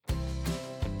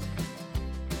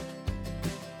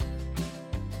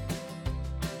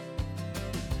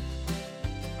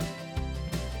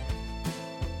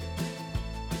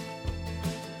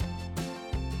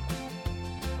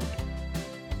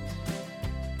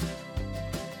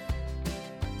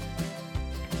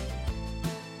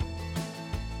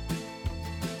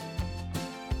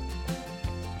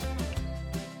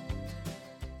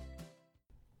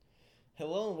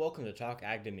welcome to Talk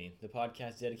Ag to Me, the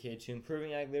podcast dedicated to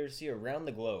improving ag literacy around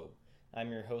the globe.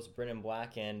 I'm your host, Brennan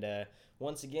Black, and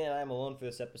once again, I'm alone for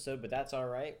this episode, but that's all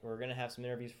right. We're going to have some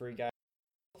interviews for you guys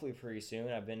hopefully pretty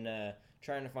soon. I've been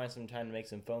trying to find some time to make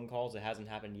some phone calls. It hasn't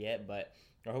happened yet, but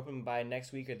we're hoping by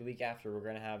next week or the week after, we're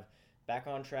going to have back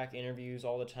on track interviews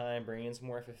all the time, bringing in some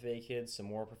more FFA kids, some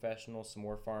more professionals, some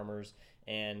more farmers,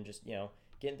 and just,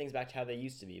 getting things back to how they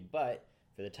used to be. But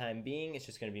for the time being, it's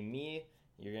just going to be me.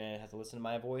 You're going to have to listen to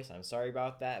my voice. I'm sorry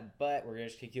about that, but we're going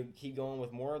to just keep going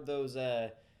with more of those, I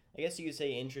guess you could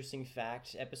say, interesting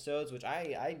fact episodes, which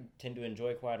I tend to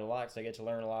enjoy quite a lot because I get to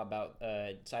learn a lot about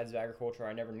sides of agriculture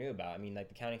I never knew about. I mean, like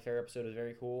the county fair episode is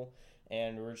very cool,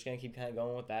 and we're just going to keep kind of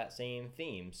going with that same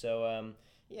theme. So,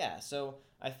 so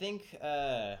I think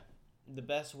the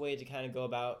best way to kind of go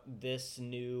about this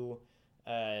new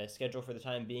schedule for the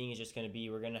time being is just going to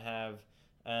be we're going to have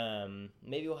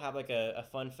maybe we'll have like a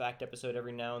fun fact episode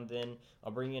every now and then.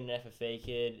 I'll bring in an FFA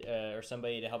kid or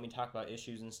somebody to help me talk about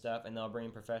issues and stuff, and then I'll bring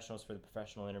in professionals for the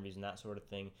professional interviews and that sort of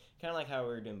thing. Kind of like how we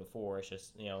were doing before. It's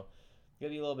just, gonna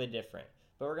be a little bit different.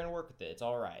 But we're going to work with it. It's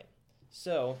all right.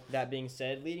 So, that being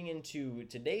said, leading into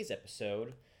today's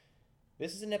episode,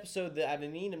 this is an episode that I've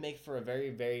been meaning to make for a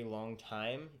very, very long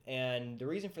time. And the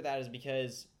reason for that is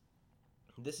because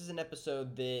this is an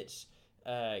episode that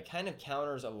kind of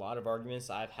counters a lot of arguments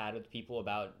I've had with people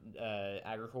about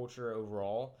agriculture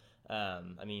overall.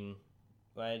 I've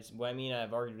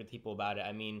argued with people about it.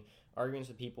 I mean, arguments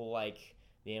with people like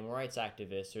the animal rights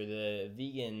activists or the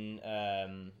vegan,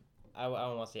 I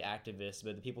don't want to say activists,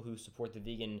 but the people who support the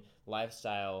vegan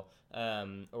lifestyle,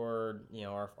 or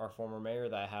our former mayor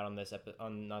that I had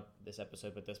on not this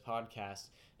episode, but this podcast.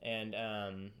 And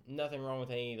nothing wrong with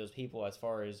any of those people as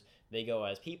far as they go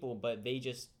as people, but they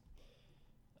just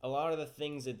a lot of the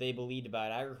things that they believed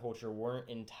about agriculture weren't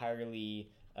entirely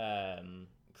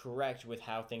correct with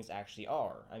how things actually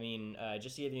are. I mean,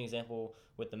 just to give you an example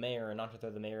with the mayor, and not to throw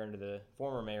the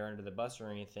former mayor under the bus or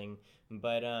anything,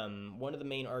 but one of the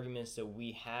main arguments that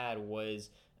we had was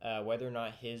whether or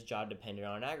not his job depended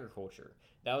on agriculture.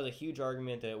 That was a huge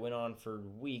argument that went on for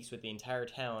weeks with the entire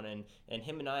town, and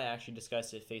him and I actually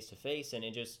discussed it face to face, and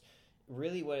it just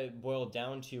really what it boiled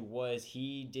down to was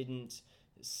he didn't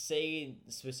say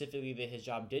specifically that his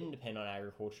job didn't depend on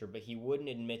agriculture, but he wouldn't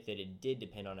admit that it did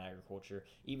depend on agriculture,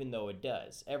 even though it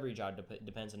does. Every job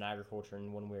depends on agriculture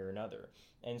in one way or another.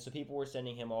 And so people were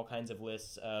sending him all kinds of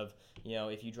lists of,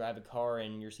 if you drive a car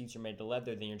and your seats are made of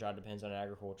leather, then your job depends on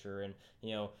agriculture, and,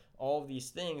 all of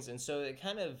these things. And so it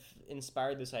kind of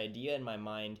inspired this idea in my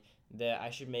mind that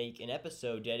I should make an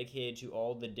episode dedicated to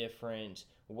all the different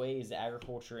ways that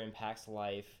agriculture impacts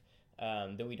life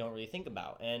that we don't really think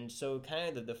about. And so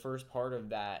kind of the first part of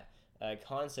that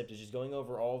concept is just going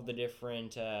over all of the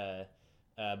different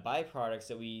byproducts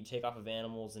that we take off of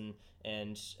animals and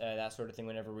that sort of thing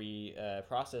whenever we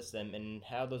process them, and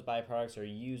how those byproducts are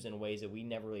used in ways that we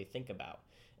never really think about.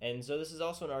 And so this is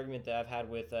also an argument that I've had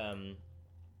with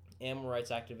animal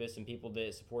rights activists and people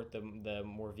that support the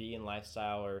more vegan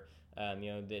lifestyle, or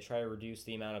that try to reduce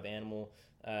the amount of animal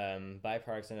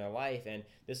byproducts in their life. And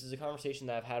this is a conversation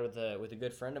that I've had with a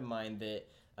good friend of mine that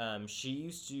she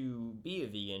used to be a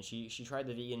vegan. She tried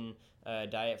the vegan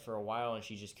diet for a while, and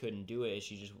she just couldn't do it.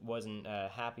 She just wasn't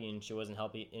happy, and she wasn't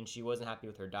happy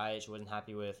with her diet. She wasn't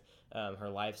happy with her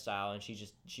lifestyle, and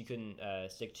she couldn't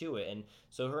stick to it. And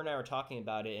so her and I were talking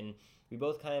about it, and we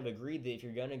both kind of agreed that if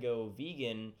you're gonna go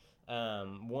vegan,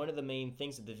 one of the main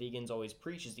things that the vegans always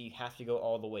preach is that you have to go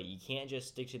all the way. You can't just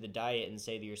stick to the diet and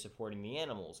say that you're supporting the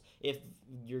animals. If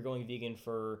you're going vegan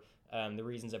for the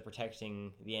reasons of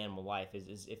protecting the animal life,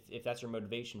 is if that's your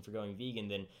motivation for going vegan,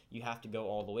 then you have to go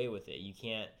all the way with it. You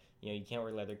can't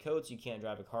wear leather coats. You can't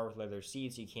drive a car with leather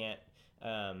seats. You can't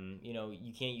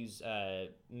you can't use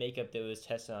makeup that was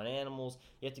tested on animals.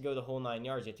 You have to go the whole 9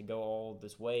 yards. You have to go all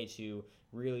this way to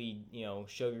really,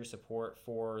 show your support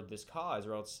for this cause,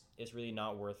 or else it's really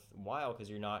not worthwhile because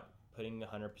you're not putting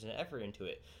 100% effort into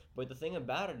it. But the thing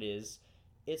about it is,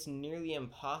 it's nearly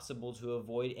impossible to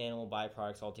avoid animal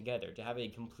byproducts altogether. To have a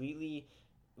completely,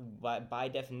 by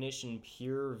definition,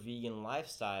 pure vegan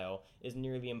lifestyle is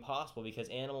nearly impossible because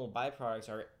animal byproducts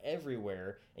are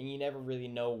everywhere and you never really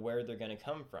know where they're going to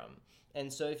come from.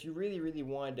 And so if you really, really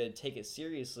wanted to take it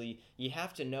seriously, you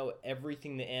have to know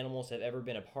everything the animals have ever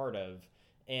been a part of,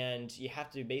 and you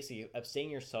have to basically abstain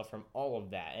yourself from all of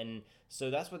that. And so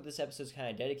that's what this episode is kind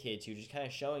of dedicated to, just kind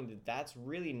of showing that that's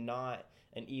really not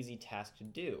an easy task to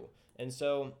do. And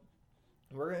so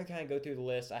we're going to kind of go through the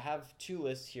list. I have two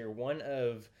lists here. One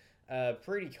of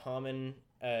pretty common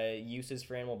uses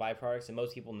for animal byproducts that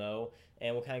most people know,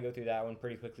 and we'll kind of go through that one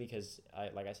pretty quickly because,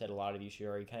 like I said, a lot of you should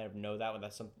already kind of know that one.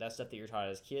 That's stuff that you're taught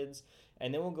as kids,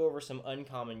 and then we'll go over some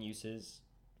uncommon uses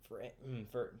for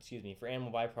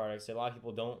animal byproducts that a lot of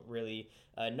people don't really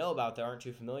know about, that aren't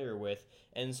too familiar with,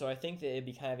 and so I think that it'd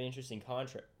be kind of an interesting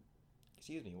contrast.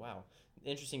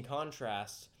 Interesting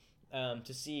contrast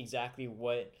to see exactly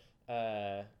what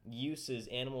uses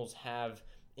animals have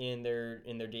in their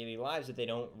daily lives that they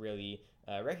don't really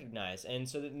recognize. And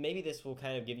so that maybe this will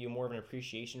kind of give you more of an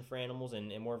appreciation for animals,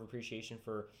 and more of appreciation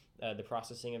for the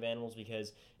processing of animals,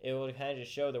 because it will kind of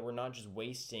just show that we're not just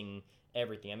wasting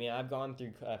everything. I mean, I've gone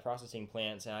through processing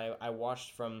plants, and I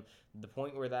watched from the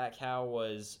point where that cow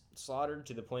was slaughtered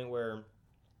to the point where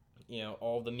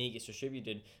all the meat gets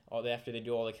distributed, after they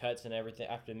do all the cuts and everything,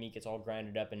 after the meat gets all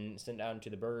grinded up and sent down to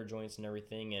the burger joints and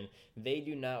everything, and they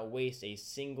do not waste a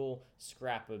single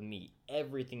scrap of meat.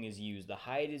 Everything is used. The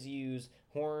hide is used,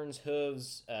 horns,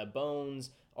 hooves, bones,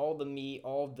 all the meat,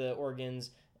 all the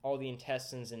organs, all the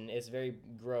intestines, and it's very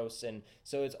gross, and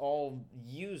so it's all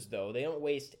used, though. They don't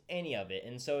waste any of it,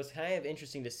 and so it's kind of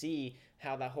interesting to see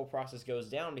how that whole process goes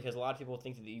down, because a lot of people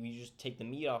think that you just take the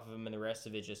meat off of them and the rest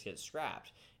of it just gets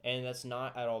scrapped, and that's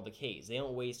not at all the case. They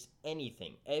don't waste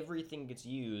anything. Everything gets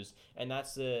used, and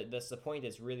that's the point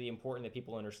that's really important that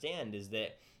people understand, is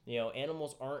that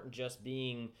animals aren't just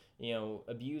being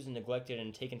abused and neglected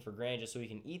and taken for granted just so we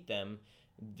can eat them.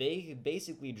 They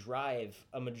basically drive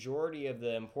a majority of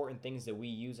the important things that we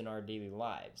use in our daily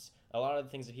lives. A lot of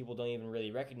the things that people don't even really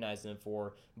recognize them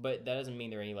for, but that doesn't mean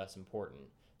they're any less important.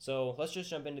 So let's just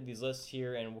jump into these lists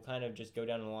here, and we'll kind of just go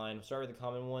down the line. We'll start with the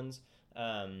common ones.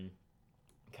 Kind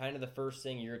of the first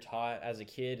thing you're taught as a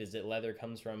kid is that leather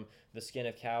comes from the skin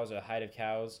of cows or the hide of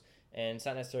cows. And it's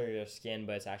not necessarily their skin,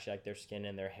 but it's actually like their skin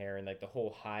and their hair and like the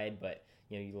whole hide, but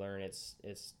you learn it's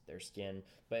their skin.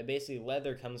 But basically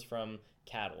leather comes from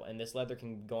cattle, and this leather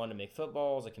can go on to make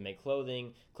footballs. It can make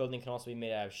clothing. Clothing can also be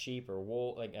made out of sheep or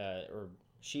wool, or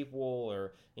sheep wool,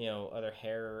 or other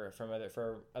hair from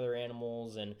other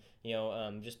animals, and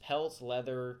just pelts,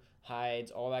 leather,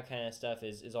 hides, all that kind of stuff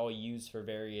is all used for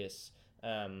various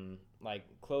like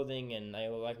clothing, and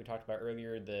like we talked about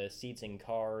earlier, the seats in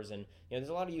cars, and there's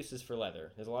a lot of uses for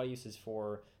leather. There's a lot of uses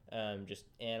for just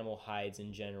animal hides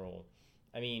in general.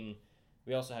 I mean,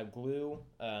 we also have glue.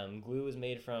 Glue is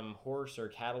made from horse or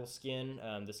cattle skin.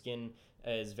 The skin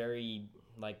is very,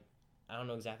 like, I don't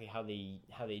know exactly how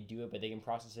they do it, but they can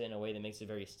process it in a way that makes it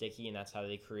very sticky, and that's how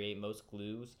they create most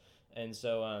glues. And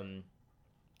so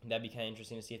that'd be kind of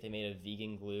interesting to see if they made a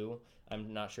vegan glue.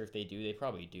 I'm not sure if they do. They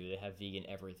probably do. They have vegan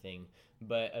everything.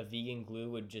 But a vegan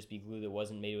glue would just be glue that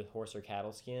wasn't made with horse or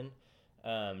cattle skin.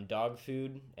 Dog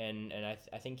food and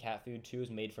I think cat food too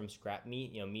is made from scrap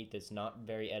meat, meat that's not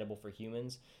very edible for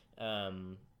humans.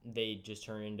 They just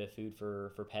turn into food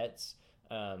for pets.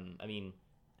 I mean,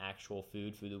 actual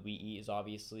food that we eat is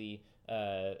obviously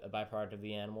a byproduct of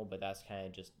the animal, but that's kind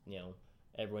of just,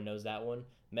 everyone knows that one.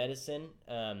 Medicine.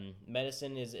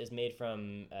 Medicine is made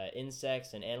from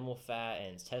insects and animal fat,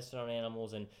 and it's tested on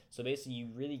animals, and so basically you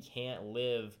really can't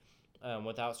live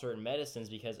without certain medicines,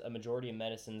 because a majority of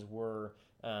medicines were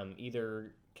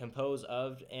either composed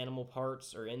of animal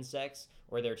parts or insects,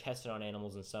 or they're tested on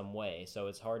animals in some way. So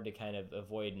it's hard to kind of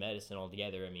avoid medicine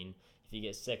altogether. I mean, if you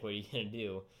get sick, what are you going to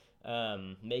do?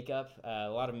 Makeup. A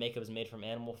lot of makeup is made from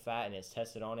animal fat, and it's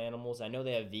tested on animals. I know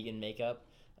they have vegan makeup.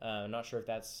 I'm not sure if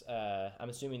that's. I'm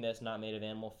assuming that's not made of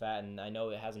animal fat, and I know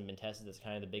it hasn't been tested. That's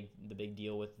kind of the big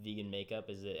deal with vegan makeup,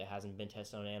 is that it hasn't been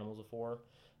tested on animals before.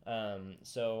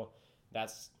 So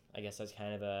I guess that's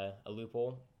kind of a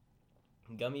loophole.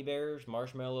 Gummy bears,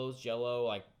 marshmallows, Jello,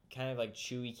 like kind of like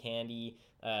chewy candy,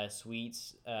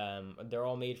 sweets. They're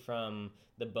all made from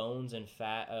the bones and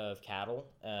fat of cattle.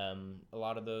 A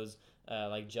lot of those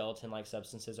like gelatin-like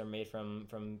substances are made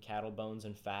from cattle bones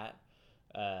and fat.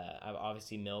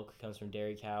 Obviously, milk comes from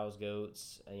dairy cows,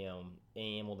 goats.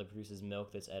 Any animal that produces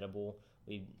milk that's edible,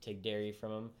 we take dairy from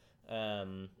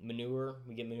them. Manure,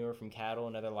 we get manure from cattle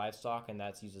and other livestock, and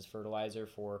that's used as fertilizer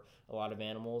for a lot of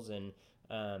animals. And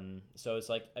so it's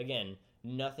like, again,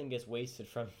 nothing gets wasted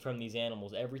from these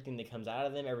animals. Everything that comes out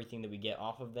of them, everything that we get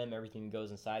off of them, everything that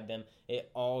goes inside them,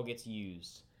 it all gets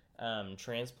used.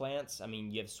 Transplants, I mean,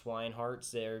 you have swine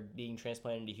hearts that are being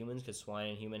transplanted into humans, because swine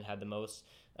and human have the most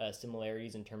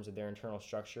similarities in terms of their internal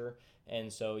structure.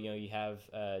 And so you have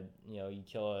you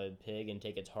kill a pig and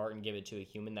take its heart and give it to a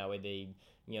human. That way they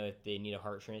if they need a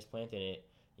heart transplant, and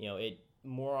it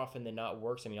more often than not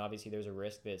works. I mean, obviously there's a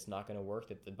risk that it's not going to work,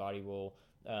 that the body will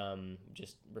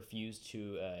just refuse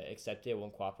to accept it,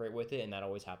 won't cooperate with it, and that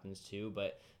always happens too.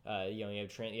 But you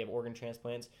have organ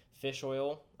transplants, fish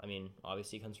oil. I mean,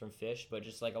 obviously it comes from fish, but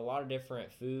just like a lot of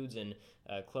different foods and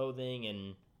clothing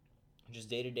and just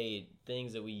day to day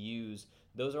things that we use.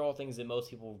 Those are all things that most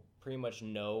people pretty much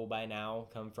know by now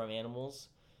come from animals.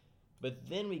 But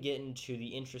then we get into the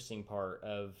interesting part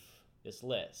of this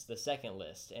list, the second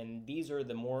list, and these are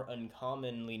the more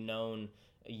uncommonly known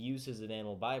uses of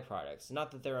animal byproducts.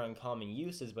 Not that they're uncommon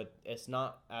uses, but it's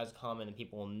not as common that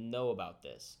people know about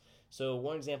this. So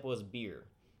one example is beer.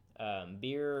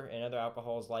 Beer and other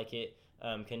alcohols like it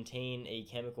contain a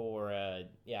chemical a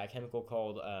chemical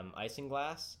called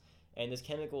isinglass, and this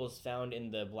chemical is found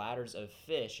in the bladders of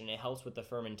fish, and it helps with the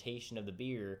fermentation of the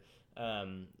beer.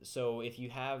 So if you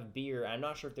have beer, I'm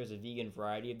not sure if there's a vegan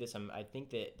variety of this. I think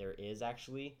that there is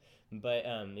actually, but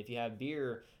if you have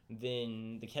beer,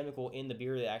 then the chemical in the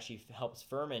beer that actually helps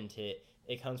ferment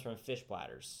it comes from fish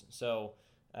bladders. So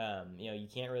you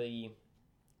can't really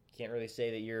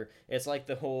say that you're. It's like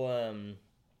the whole.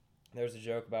 There's a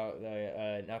joke about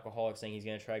an alcoholic saying he's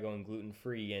gonna try going gluten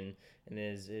free, and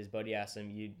his buddy asks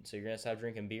him, so you're gonna stop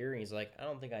drinking beer? And he's like, I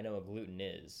don't think I know what gluten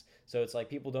is. So it's like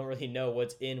people don't really know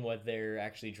what's in what they're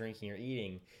actually drinking or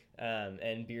eating.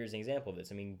 And beer is an example of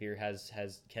this. I mean, beer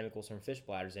has chemicals from fish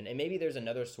bladders, and maybe there's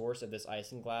another source of this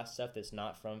isinglass stuff that's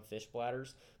not from fish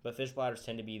bladders, but fish bladders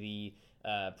tend to be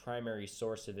the primary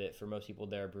source of it for most people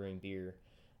that are brewing beer.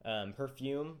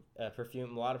 Perfume, a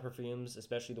lot of perfumes,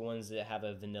 especially the ones that have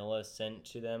a vanilla scent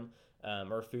to them,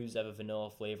 or foods that have a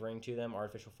vanilla flavoring to them,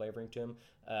 artificial flavoring to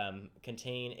them,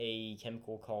 contain a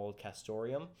chemical called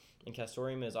castoreum, and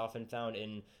castoreum is often found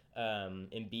in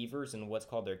beavers and what's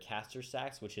called their castor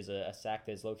sacs, which is a sac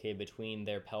that's located between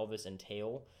their pelvis and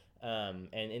tail,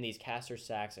 and in these castor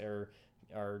sacs are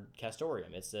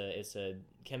castoreum. It's a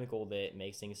chemical that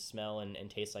makes things smell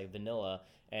and taste like vanilla,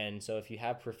 and so if you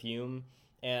have perfume.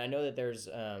 And I know that there's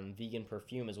vegan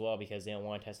perfume as well because they don't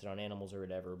want to test it on animals or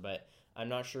whatever. But I'm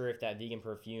not sure if that vegan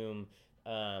perfume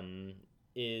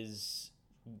is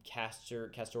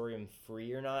castoreum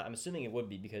free or not. I'm assuming it would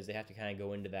be because they have to kind of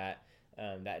go into that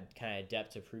kind of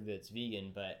depth to prove that it's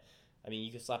vegan. But I mean,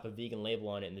 you could slap a vegan label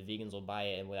on it and the vegans will buy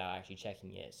it and without actually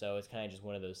checking it. So it's kind of just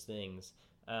one of those things.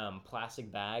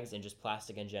 Plastic bags and just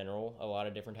plastic in general. A lot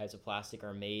of different types of plastic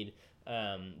are made.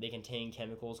 They contain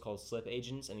chemicals called slip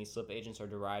agents, and these slip agents are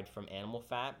derived from animal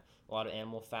fat. A lot of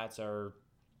animal fats are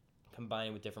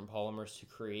combined with different polymers to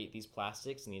create these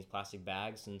plastics and these plastic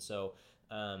bags, and so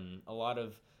a lot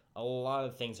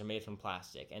of things are made from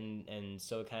plastic, and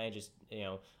so it kind of just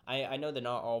I know that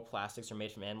not all plastics are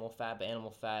made from animal fat, but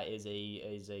animal fat is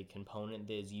a component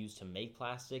that is used to make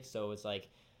plastic. So it's like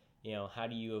how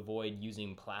do you avoid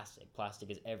using plastic?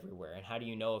 Plastic is everywhere, and how do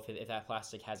you know if that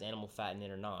plastic has animal fat in it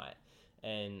or not?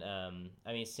 And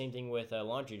I mean, same thing with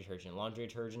laundry detergent. Laundry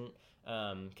detergent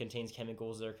contains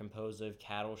chemicals that are composed of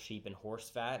cattle, sheep, and horse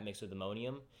fat mixed with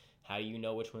ammonium. How do you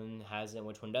know which one has it and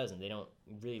which one doesn't? They don't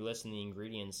really list in the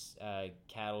ingredients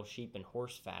cattle, sheep, and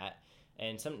horse fat,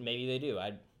 and maybe they do.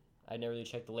 I never really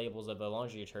checked the labels of a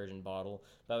laundry detergent bottle,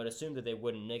 but I would assume that they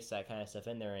wouldn't mix that kind of stuff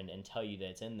in there and tell you that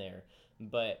it's in there.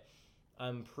 But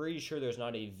I'm pretty sure there's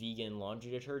not a vegan laundry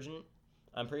detergent.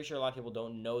 I'm pretty sure a lot of people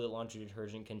don't know that laundry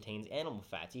detergent contains animal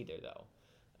fats either, though.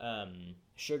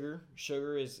 Sugar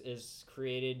is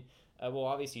created.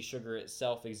 Obviously, sugar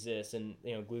itself exists, and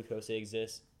glucose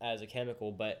exists as a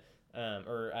chemical, but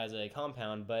or as a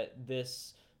compound. But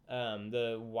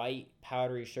the white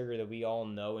powdery sugar that we all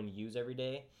know and use every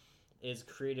day is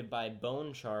created by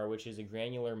bone char, which is a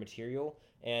granular material,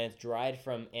 and it's derived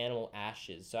from animal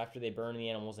ashes. So after they burn the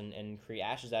animals and create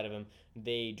ashes out of them,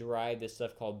 they derive this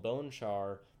stuff called bone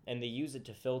char, and they use it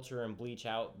to filter and bleach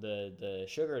out the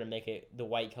sugar to make it the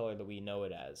white color that we know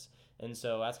it as. And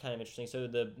so that's kind of interesting. So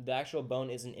the actual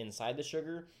bone isn't inside the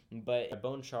sugar, but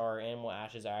bone char, animal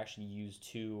ashes are actually used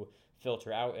to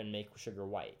filter out and make sugar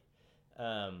white.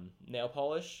 Nail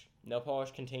polish. Nail polish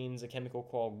contains a chemical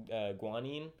called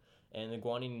guanine, and the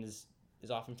guanine is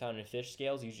often found in fish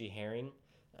scales, usually herring.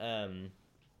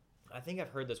 I think I've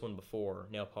heard this one before,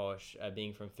 nail polish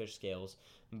being from fish scales,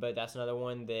 but that's another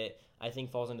one that I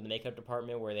think falls into the makeup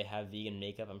department where they have vegan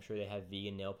makeup. I'm sure they have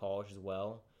vegan nail polish as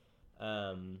well.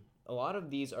 A lot of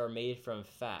these are made from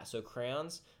fat. So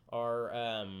crayons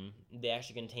they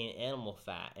actually contain animal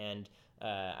fat, and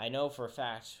I know for a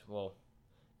fact, well,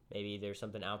 maybe there's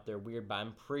something out there weird, but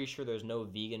I'm pretty sure there's no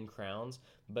vegan crayons.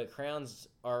 But crayons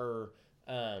are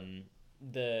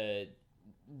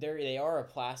they are a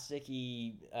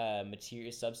plasticky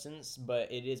material substance,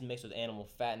 but it is mixed with animal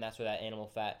fat, and that's where that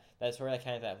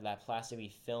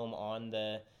plasticky film on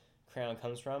the crayon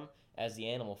comes from. as the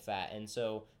animal fat. And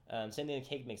so same thing with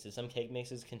cake mixes. Some cake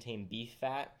mixes contain beef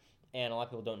fat, and a lot of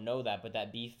people don't know that, but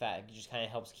that beef fat just kind of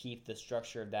helps keep the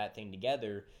structure of that thing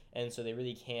together. And so they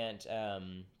really can't.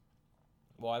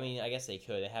 Well, I mean, I guess they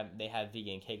could. They have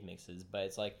vegan cake mixes, but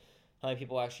it's like how many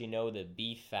people actually know that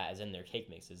beef fat is in their cake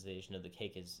mixes? They just know the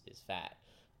cake is fat.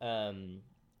 Um,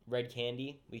 red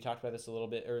candy. We talked about this a little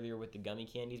bit earlier with the gummy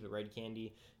candies, but red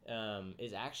candy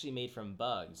is actually made from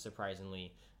bugs.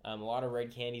 Surprisingly, a lot of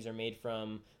red candies are made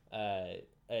from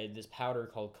this powder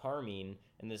called carmine,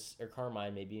 or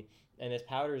carmine maybe, and this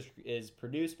powder is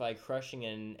produced by crushing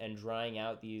and drying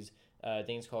out these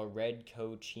things called red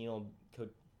cochineal.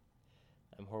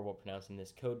 I'm horrible at pronouncing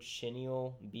this.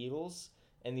 Cochineal beetles,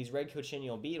 and these red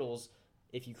cochineal beetles,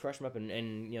 if you crush them up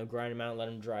and grind them out and let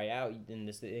them dry out, then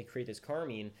they create this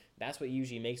carmine. That's what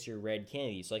usually makes your red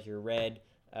candy. So like your red,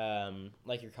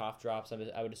 like your cough drops,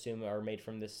 I would assume are made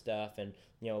from this stuff. And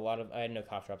a lot of, I know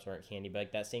cough drops aren't candy, but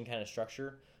like that same kind of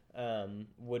structure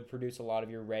would produce a lot of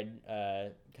your red,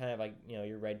 kind of like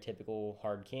your red typical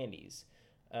hard candies.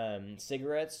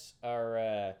 Cigarettes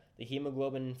are the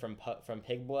hemoglobin from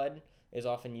pig blood is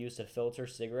often used to filter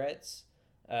cigarettes.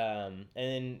 And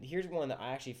then here's one that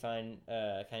I actually find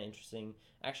kind of interesting.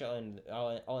 Actually,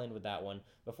 I'll end with that one.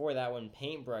 Before that one,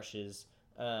 paintbrushes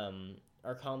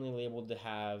are commonly labeled to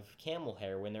have camel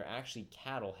hair when they're actually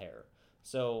cattle hair.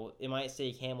 So it might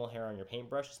say camel hair on your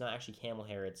paintbrush. It's not actually camel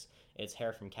hair. It's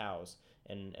hair from cows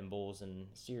and bulls and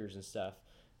steers and stuff.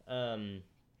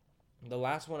 The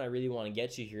last one I really want to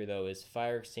get to here, though, is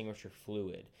fire extinguisher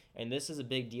fluid. And this is a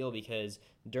big deal because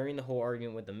during the whole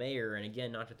argument with the mayor, and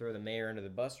again, not to throw the mayor under the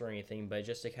bus or anything, but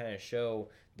just to kind of show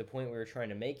the point we were trying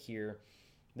to make here,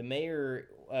 the mayor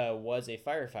was a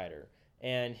firefighter.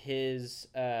 And his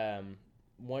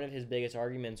one of his biggest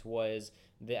arguments was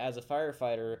that as a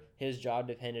firefighter, his job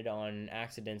depended on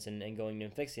accidents and going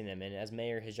and fixing them. And as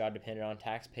mayor, his job depended on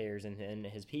taxpayers and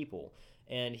his people.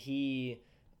 And he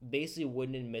basically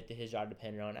wouldn't admit that his job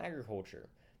depended on agriculture.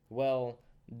 Well,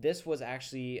 this was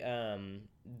actually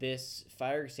this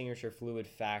fire extinguisher fluid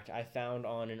fact I found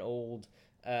on an old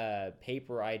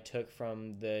paper I took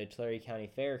from the Tulare County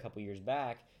Fair a couple years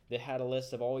back that had a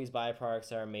list of all these byproducts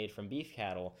that are made from beef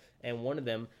cattle, and one of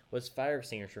them was fire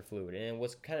extinguisher fluid. And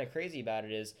what's kind of crazy about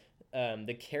it is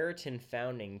the keratin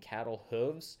found in cattle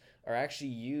hooves are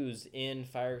actually used in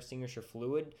fire extinguisher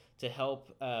fluid to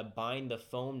help bind the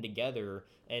foam together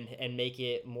and make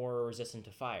it more resistant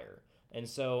to fire. And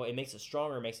so it makes it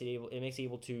stronger, it makes it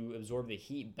able to absorb the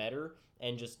heat better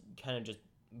and just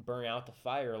burn out the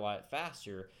fire a lot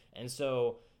faster. And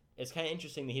so it's kind of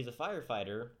interesting that he's a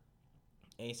firefighter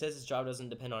and he says his job doesn't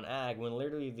depend on ag when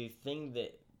literally the thing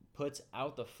that puts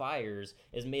out the fires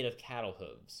is made of cattle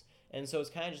hooves. And so it's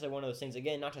kind of just like one of those things,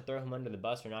 again, not to throw him under the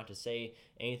bus or not to say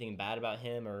anything bad about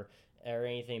him or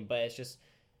anything, but it's just,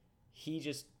 he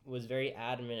just was very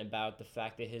adamant about the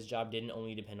fact that his job didn't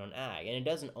only depend on ag. And it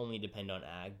doesn't only depend on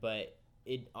ag, but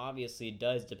it obviously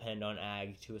does depend on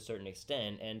ag to a certain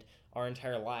extent. And our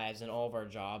entire lives and all of our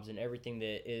jobs and everything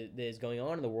that is going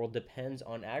on in the world depends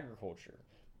on agriculture.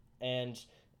 And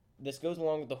this goes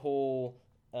along with the whole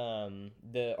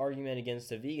the argument against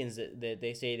the vegans that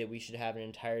they say that we should have an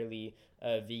entirely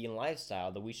vegan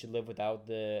lifestyle, that we should live without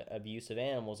the abuse of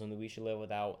animals, and that we should live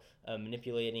without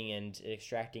manipulating and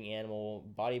extracting animal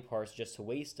body parts just to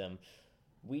waste them.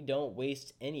 We don't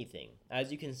waste anything.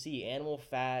 As you can see, animal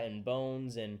fat and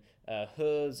bones and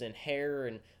hooves and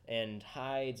hair and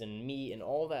hides and meat and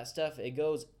all that stuff, it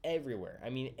goes everywhere. I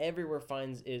mean, everywhere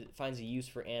finds a use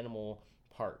for animal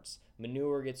parts.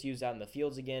 Manure gets used out in the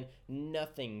fields again.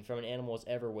 Nothing from an animal is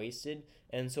ever wasted.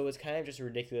 And so it's kind of just a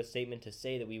ridiculous statement to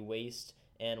say that we waste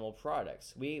animal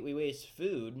products. We waste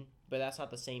food, but that's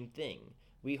not the same thing.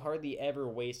 We hardly ever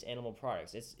waste animal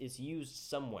products. It's used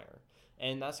somewhere.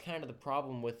 And that's kind of the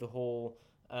problem with the whole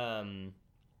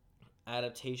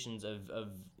adaptations of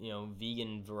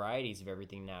vegan varieties of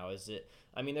everything now, is that,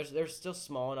 I mean, they're still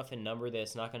small enough in number that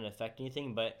it's not going to affect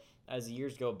anything, but as the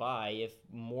years go by, if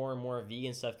more and more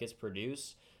vegan stuff gets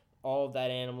produced, all of that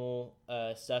animal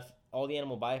stuff, all the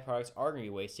animal byproducts are going to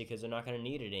be wasted because they're not going to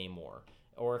need it anymore.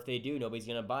 Or if they do, nobody's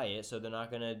going to buy it, so they're not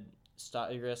going to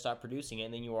stop. You're going to stop producing it,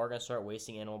 and then you are going to start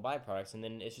wasting animal byproducts, and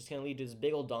then it's just going to lead to this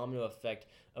big old domino effect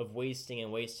of wasting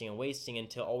and wasting and wasting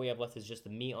until all we have left is just the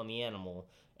meat on the animal,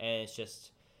 and it's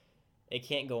just, it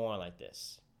can't go on like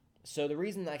this. So the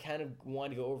reason I kind of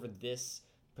wanted to go over this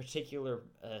particular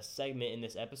segment in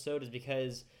this episode is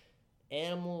because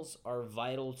animals are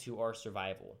vital to our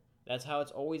survival. That's how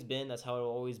it's always been. That's how it will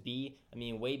always be. I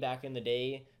mean, way back in the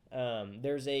day,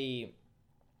 there's a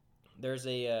there's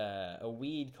a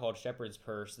weed called shepherd's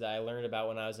purse that I learned about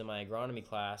when I was in my agronomy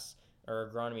class,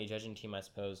 or agronomy judging team, I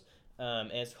suppose.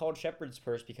 And it's called shepherd's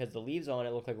purse because the leaves on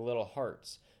it look like little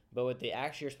hearts. But what they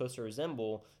actually are supposed to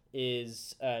resemble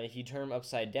is, if you turn them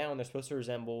upside down, they're supposed to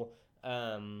resemble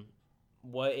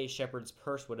what a shepherd's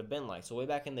purse would have been like. So way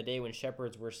back in the day when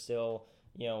shepherds were still,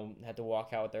 had to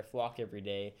walk out with their flock every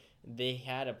day, they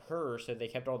had a purse that they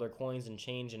kept all their coins and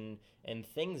change and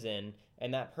things in,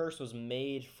 and that purse was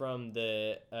made from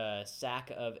the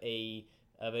sack of a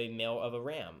male of a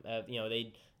ram.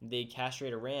 They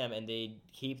castrate a ram and they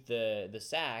keep the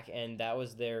sack, and that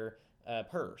was their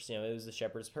purse. It was the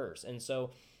shepherd's purse. And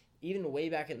so even way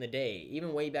back in the day,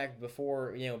 even way back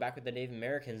before, back with the Native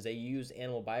Americans, they used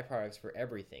animal byproducts for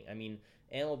everything. I mean,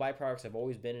 animal byproducts have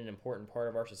always been an important part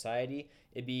of our society.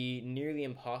 It'd be nearly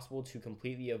impossible to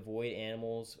completely avoid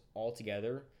animals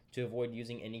altogether, to avoid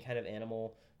using any kind of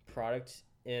animal product.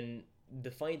 And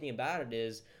the funny thing about it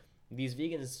is, these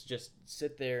vegans just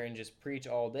sit there and just preach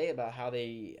all day about how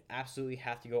they absolutely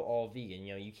have to go all vegan.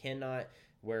 You cannot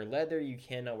wear leather, you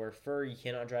cannot wear fur, you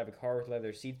cannot drive a car with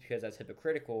leather seats because that's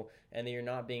hypocritical, and that you're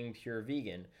not being pure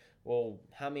vegan. Well,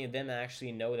 how many of them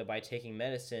actually know that by taking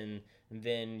medicine,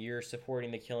 then you're supporting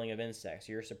the killing of insects?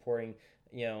 You're supporting,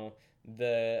 the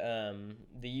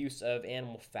use of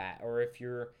animal fat, or if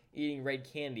you're eating red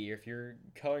candy, or if you're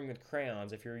coloring with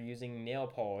crayons, if you're using nail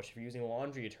polish, if you're using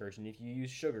laundry detergent, if you use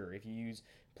sugar, if you use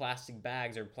plastic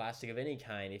bags or plastic of any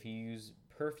kind, if you use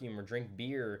perfume or drink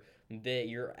beer, that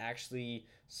you're actually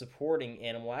supporting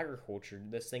animal agriculture,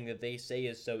 this thing that they say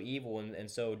is so evil and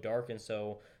so dark and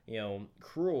so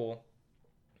cruel.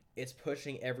 It's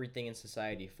pushing everything in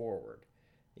society forward.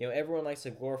 Everyone likes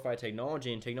to glorify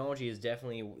technology, and technology is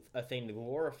definitely a thing to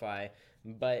glorify,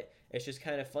 but it's just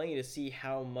kind of funny to see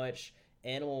how much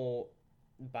animal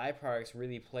byproducts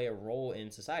really play a role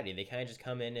in society. They kind of just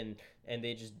come in and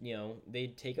they just, they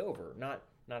take over. Not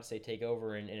to say take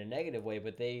over in a negative way,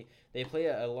 but they play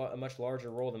a much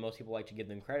larger role than most people like to give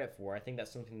them credit for. I think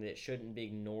that's something that shouldn't be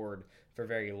ignored for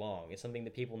very long. It's something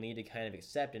that people need to kind of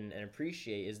accept and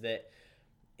appreciate, is that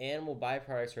animal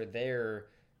byproducts are there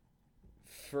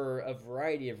for a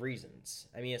variety of reasons.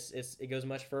 I mean, it goes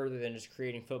much further than just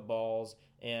creating footballs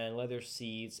and leather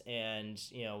seats and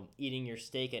eating your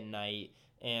steak at night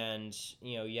and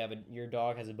your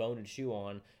dog has a bone to chew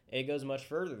on. It goes much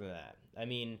further than that. I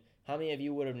mean, how many of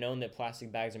you would have known that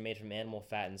plastic bags are made from animal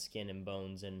fat and skin and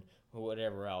bones and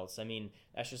whatever else? I mean,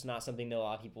 that's just not something that a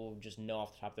lot of people just know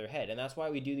off the top of their head, and that's why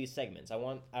we do these segments. I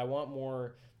want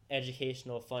more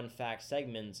educational, fun fact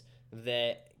segments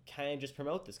that kind of just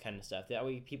promote this kind of stuff. That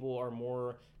way people are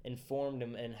more informed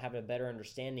and have a better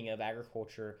understanding of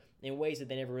agriculture in ways that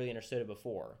they never really understood it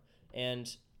before. And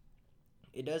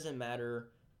it doesn't matter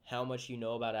how much you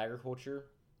know about agriculture.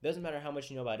 It doesn't matter how much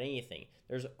you know about anything.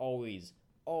 There's always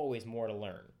more to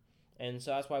learn. And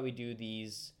so that's why we do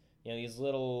these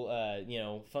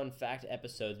little fun fact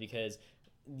episodes, because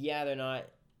they're not,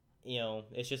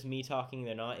 it's just me talking.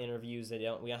 They're not interviews. We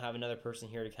don't have another person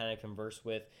here to kind of converse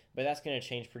with, but that's going to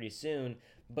change pretty soon.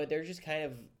 But they're just kind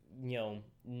of,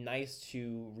 nice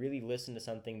to really listen to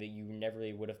something that you never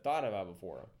really would have thought about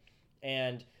before.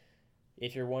 And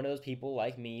if you're one of those people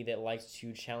like me that likes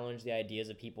to challenge the ideas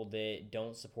of people that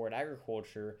don't support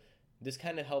agriculture, this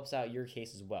kind of helps out your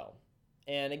case as well.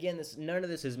 And again, none of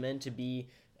this is meant to be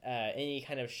any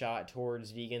kind of shot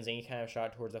towards vegans, any kind of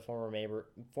shot towards a former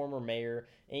mayor,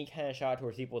 any kind of shot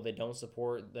towards people that don't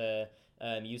support the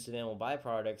use of animal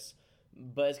byproducts.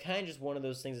 But it's kind of just one of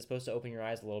those things that's supposed to open your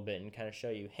eyes a little bit and kind of show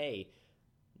you, hey,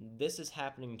 this is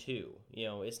happening too.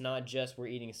 It's not just we're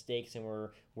eating steaks and we're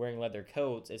wearing leather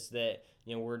coats. It's that,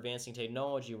 we're advancing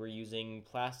technology. We're using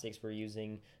plastics. We're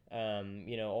using,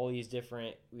 all these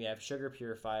different, we have sugar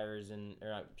purifiers or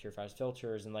not purifiers,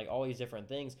 filters, and like all these different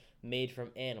things made from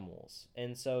animals.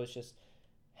 And so it's just,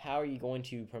 how are you going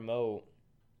to promote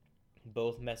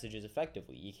both messages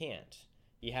effectively? You can't.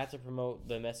 You have to promote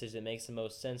the message that makes the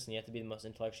most sense, and you have to be the most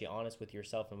intellectually honest with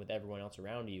yourself and with everyone else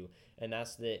around you. And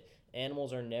that's that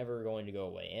animals are never going to go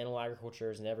away. Animal agriculture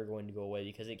is never going to go away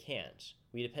because it can't.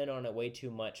 We depend on it way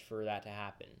too much for that to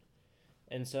happen.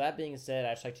 And so that being said,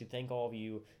 I'd just like to thank all of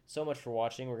you so much for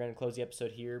watching. We're going to close the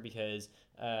episode here because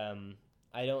I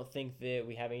don't think that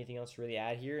we have anything else to really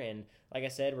add here. And like I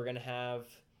said, we're going to have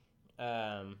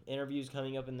interviews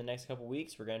coming up in the next couple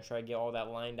weeks. We're going to try to get all that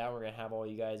lined out. We're going to have all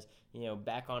you guys,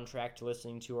 back on track to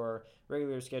listening to our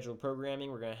regular scheduled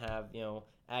programming. We're going to have,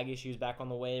 Ag Issues back on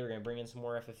the way. We're going to bring in some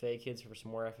more FFA kids for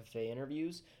some more FFA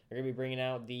interviews. We're going to be bringing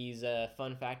out these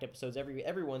fun fact episodes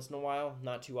every once in a while,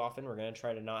 not too often. We're going to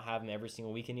try to not have them every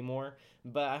single week anymore.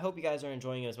 But I hope you guys are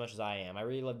enjoying it as much as I am. I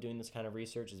really love doing this kind of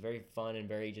research. It's very fun and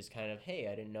very just kind of, hey,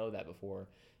 I didn't know that before.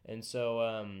 And so,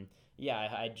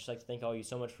 I'd just like to thank all you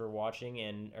so much for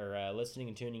watching or listening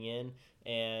and tuning in.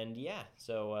 And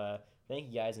thank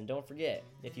you guys. And don't forget,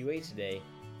 if you ate today,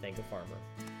 thank a farmer.